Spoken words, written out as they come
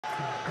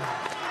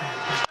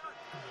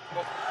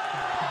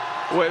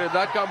Where did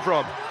that come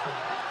from?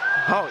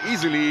 How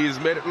easily he's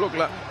made it look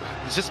like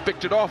he's just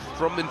picked it off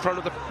from in front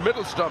of the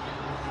middle stump.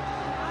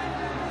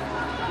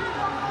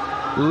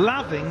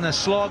 Loving the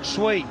slog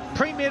sweep.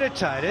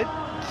 Premeditated.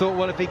 Thought,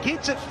 well, if he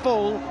gets it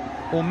full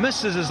or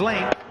misses his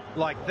length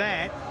like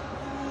that,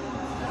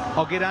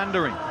 I'll get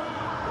under him.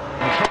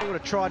 He probably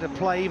would have tried to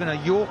play even a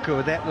Yorker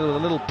with that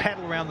little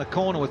paddle around the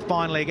corner with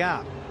fine leg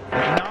up.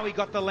 But no, he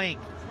got the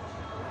length.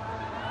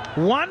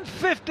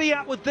 150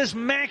 up with this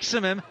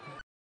maximum.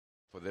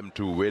 For them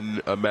to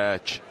win a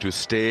match, to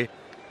stay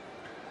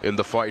in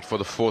the fight for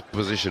the 4th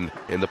position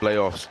in the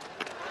playoffs.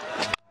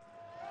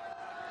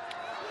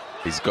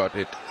 He's got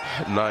it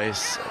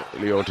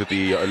nicely onto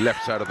the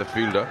left side of the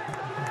fielder.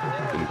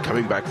 And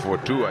coming back for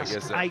 2, I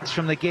guess. 8s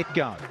from the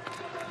get-go.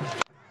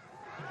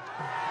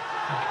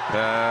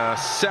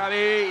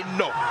 Sammy,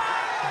 no.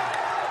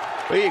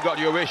 You got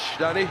your wish,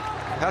 Danny.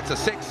 That's a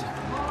 6.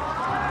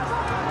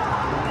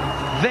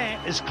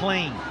 That is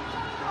clean.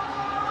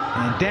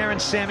 And Darren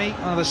Sammy,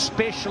 one of the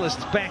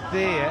specialists back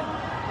there.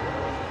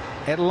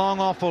 At long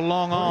off or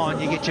long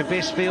on, you get your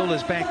best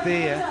fielders back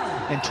there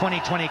in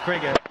 2020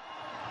 cricket.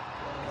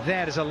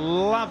 That is a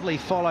lovely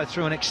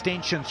follow-through and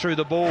extension through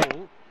the ball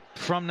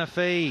from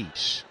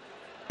Nafees.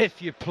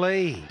 If you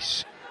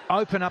please,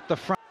 open up the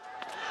front.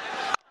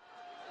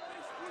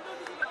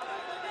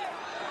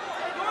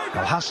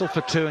 They'll hustle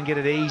for 2 and get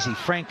it easy.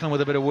 Franklin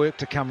with a bit of work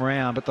to come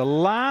around, but the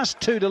last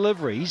 2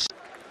 deliveries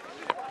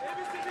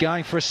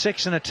going for a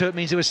 6 and a 2. It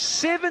means there was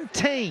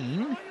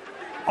 17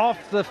 off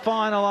the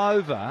final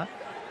over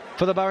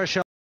for the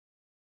Rajshahi.